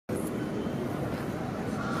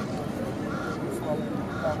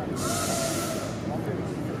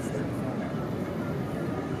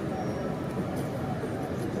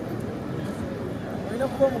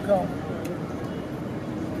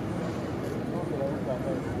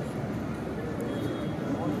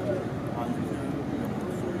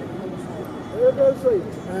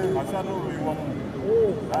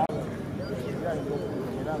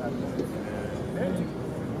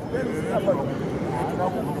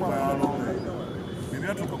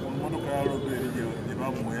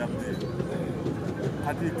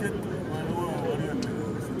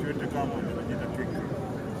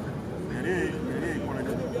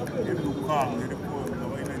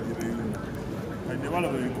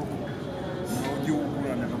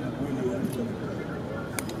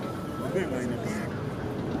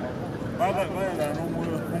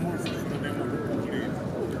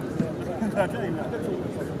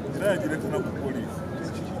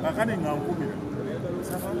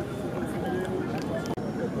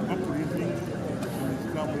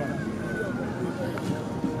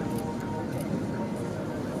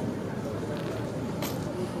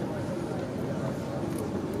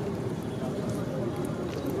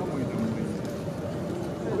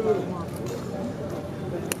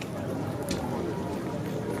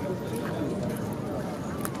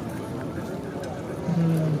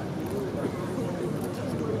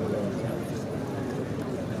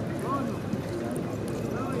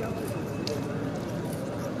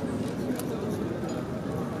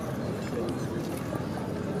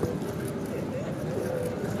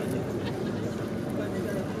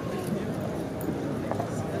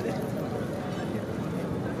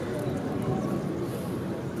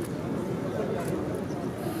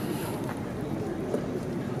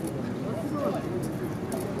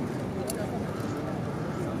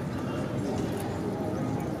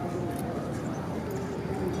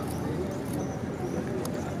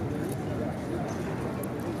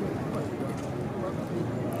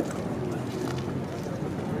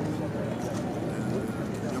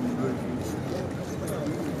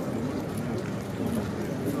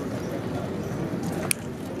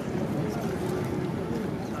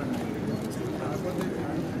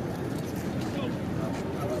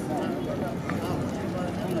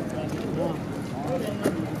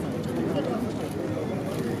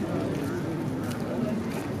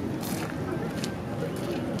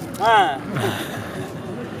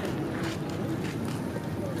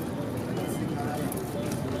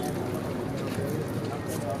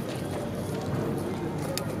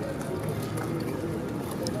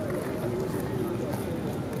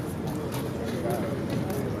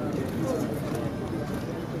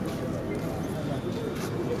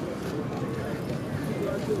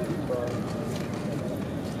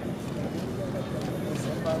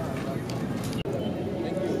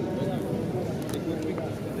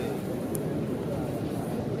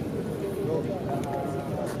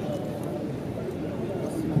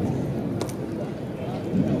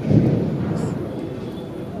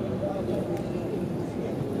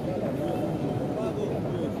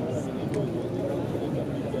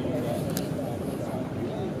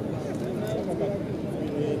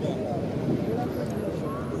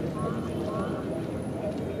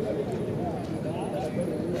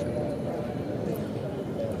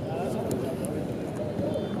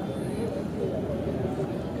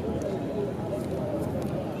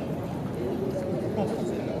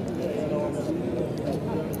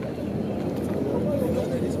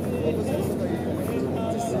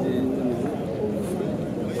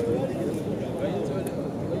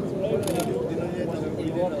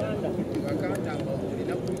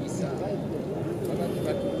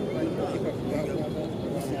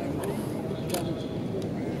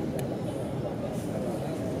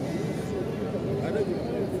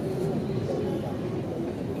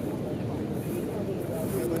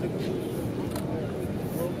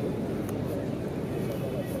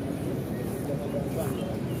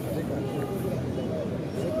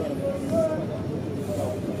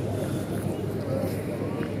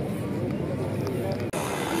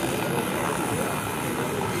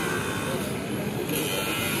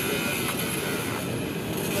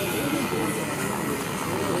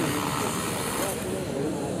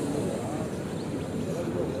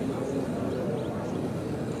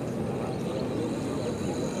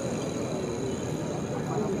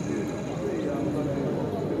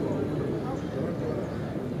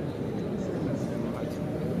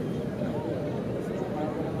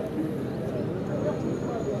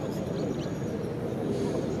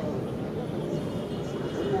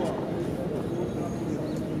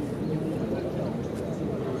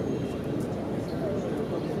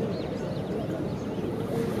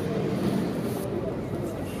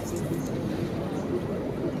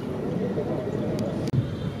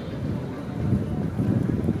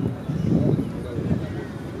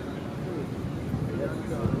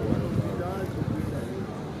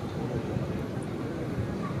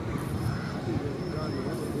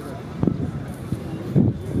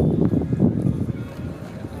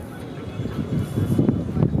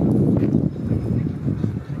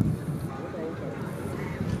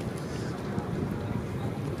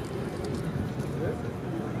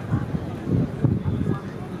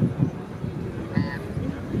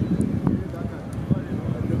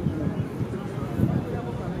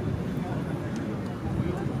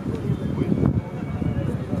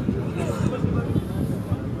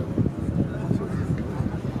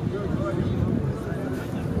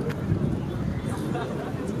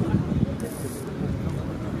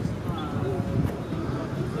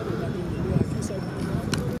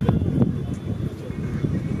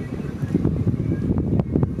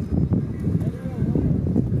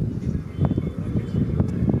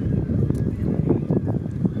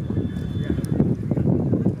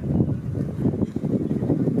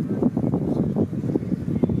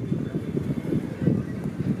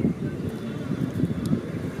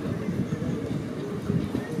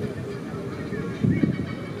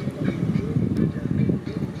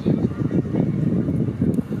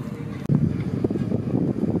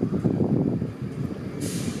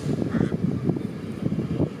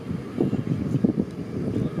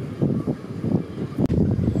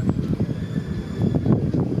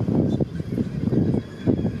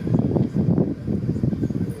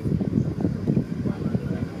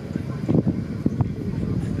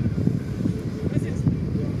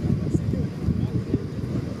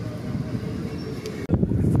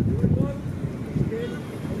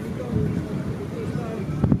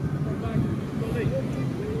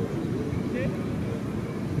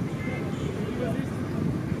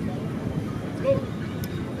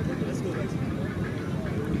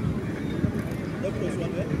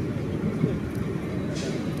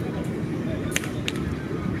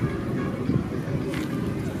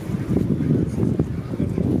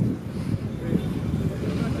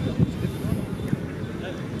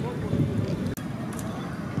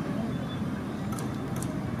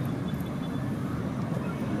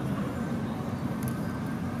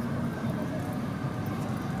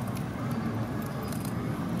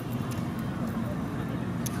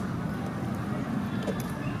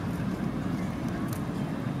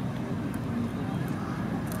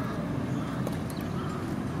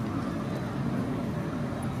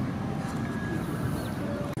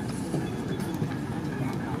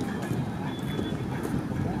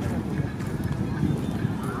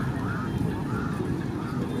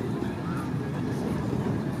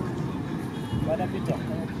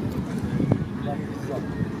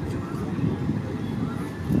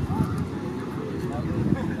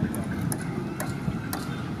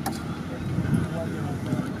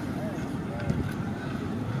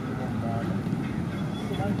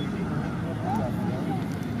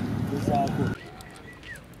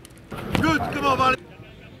Good, come on, Valley.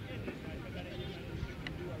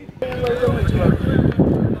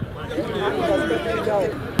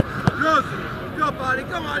 Good, go, buddy,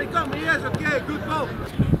 come on, come, yes, okay, good ball.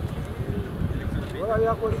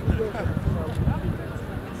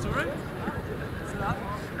 Sorry?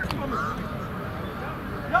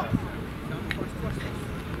 Yep.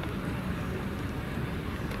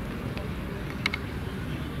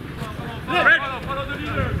 Follow the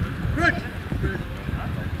leader. Good.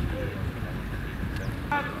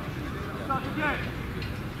 Start again.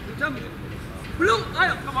 Jump. Blue.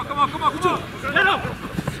 Come on, come on, come on, come on. Yellow.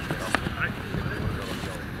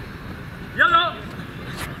 Yellow.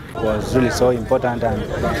 Was really so important, and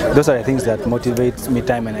those are the things that motivate me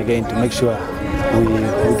time and again to make sure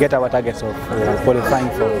we get our targets of qualifying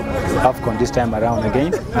for AFCON this time around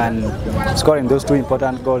again, and scoring those two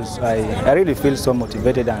important goals. I really feel so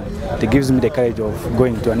motivated, and it gives me the courage of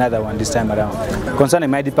going to another one this time around. Concerning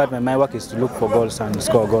my department, my work is to look for goals and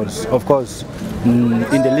score goals. Of course, in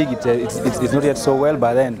the league it's not yet so well,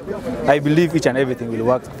 but then I believe each and everything will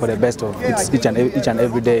work for the best of each and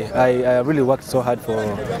every day. I really worked so hard for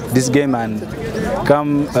this game, and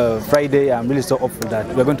come Friday, I'm really so hopeful that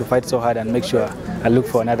we're going to fight so hard and make sure I look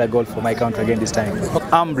for another goal for my country again this time.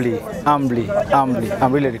 Humbly, I'm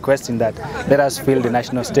really requesting that let us fill the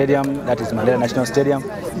national stadium, that is Mandela National Stadium.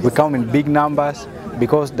 We come in big numbers,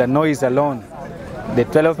 because the noise alone, the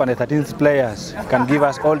 12th and the 13th players can give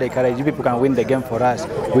us all the courage. You people can win the game for us.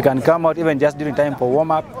 We can come out even just during time for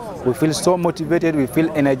warm-up. We feel so motivated, we feel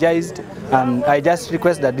energized, and I just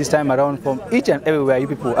request that this time around, from each and everywhere you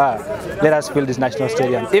people are, let us fill this national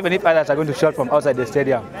stadium. Even if others are going to shout from outside the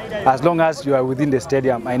stadium, as long as you are within the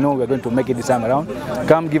stadium, I know we're going to make it this time around.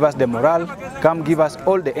 Come give us the morale, come give us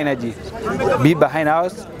all the energy, be behind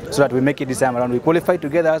us, so that we make it this time around. We qualify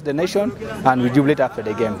together as the nation, and we jubilate after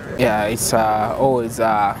the game. Yeah, it's always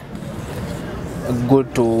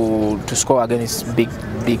good to score against big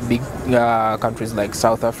countries like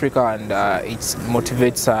South Africa, and it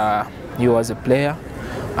motivates you as a player,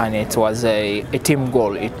 and it was a team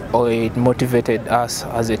goal. It motivated us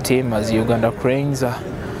as a team, as Uganda Cranes.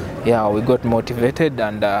 Yeah, we got motivated,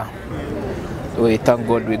 and we thank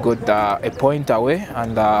God we got a point away,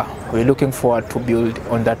 and we're looking forward to build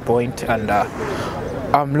on that point, and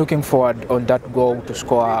I'm looking forward on that goal to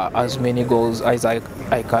score as many goals as I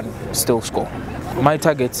can still score. My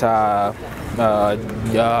targets are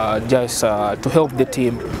just to help the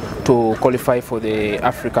team to qualify for the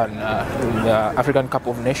African Cup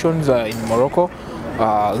of Nations in Morocco.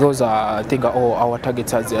 Those are, I think, all our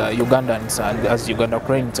targets as Ugandans and as Uganda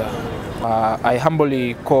Cranes. I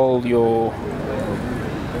humbly call your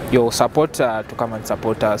support to come and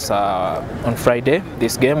support us on Friday,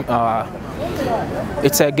 this game.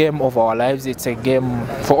 It's a game of our lives. It's a game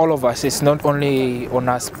for all of us. It's not only on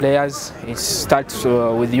us players. It starts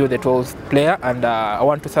with you, the 12th player, and I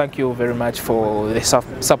want to thank you very much for the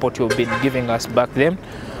support you've been giving us back then.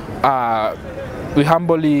 We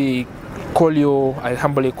humbly call you, I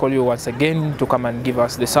humbly call you once again to come and give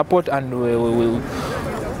us the support, and we will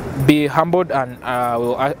be humbled, and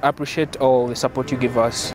we'll appreciate all the support you give us.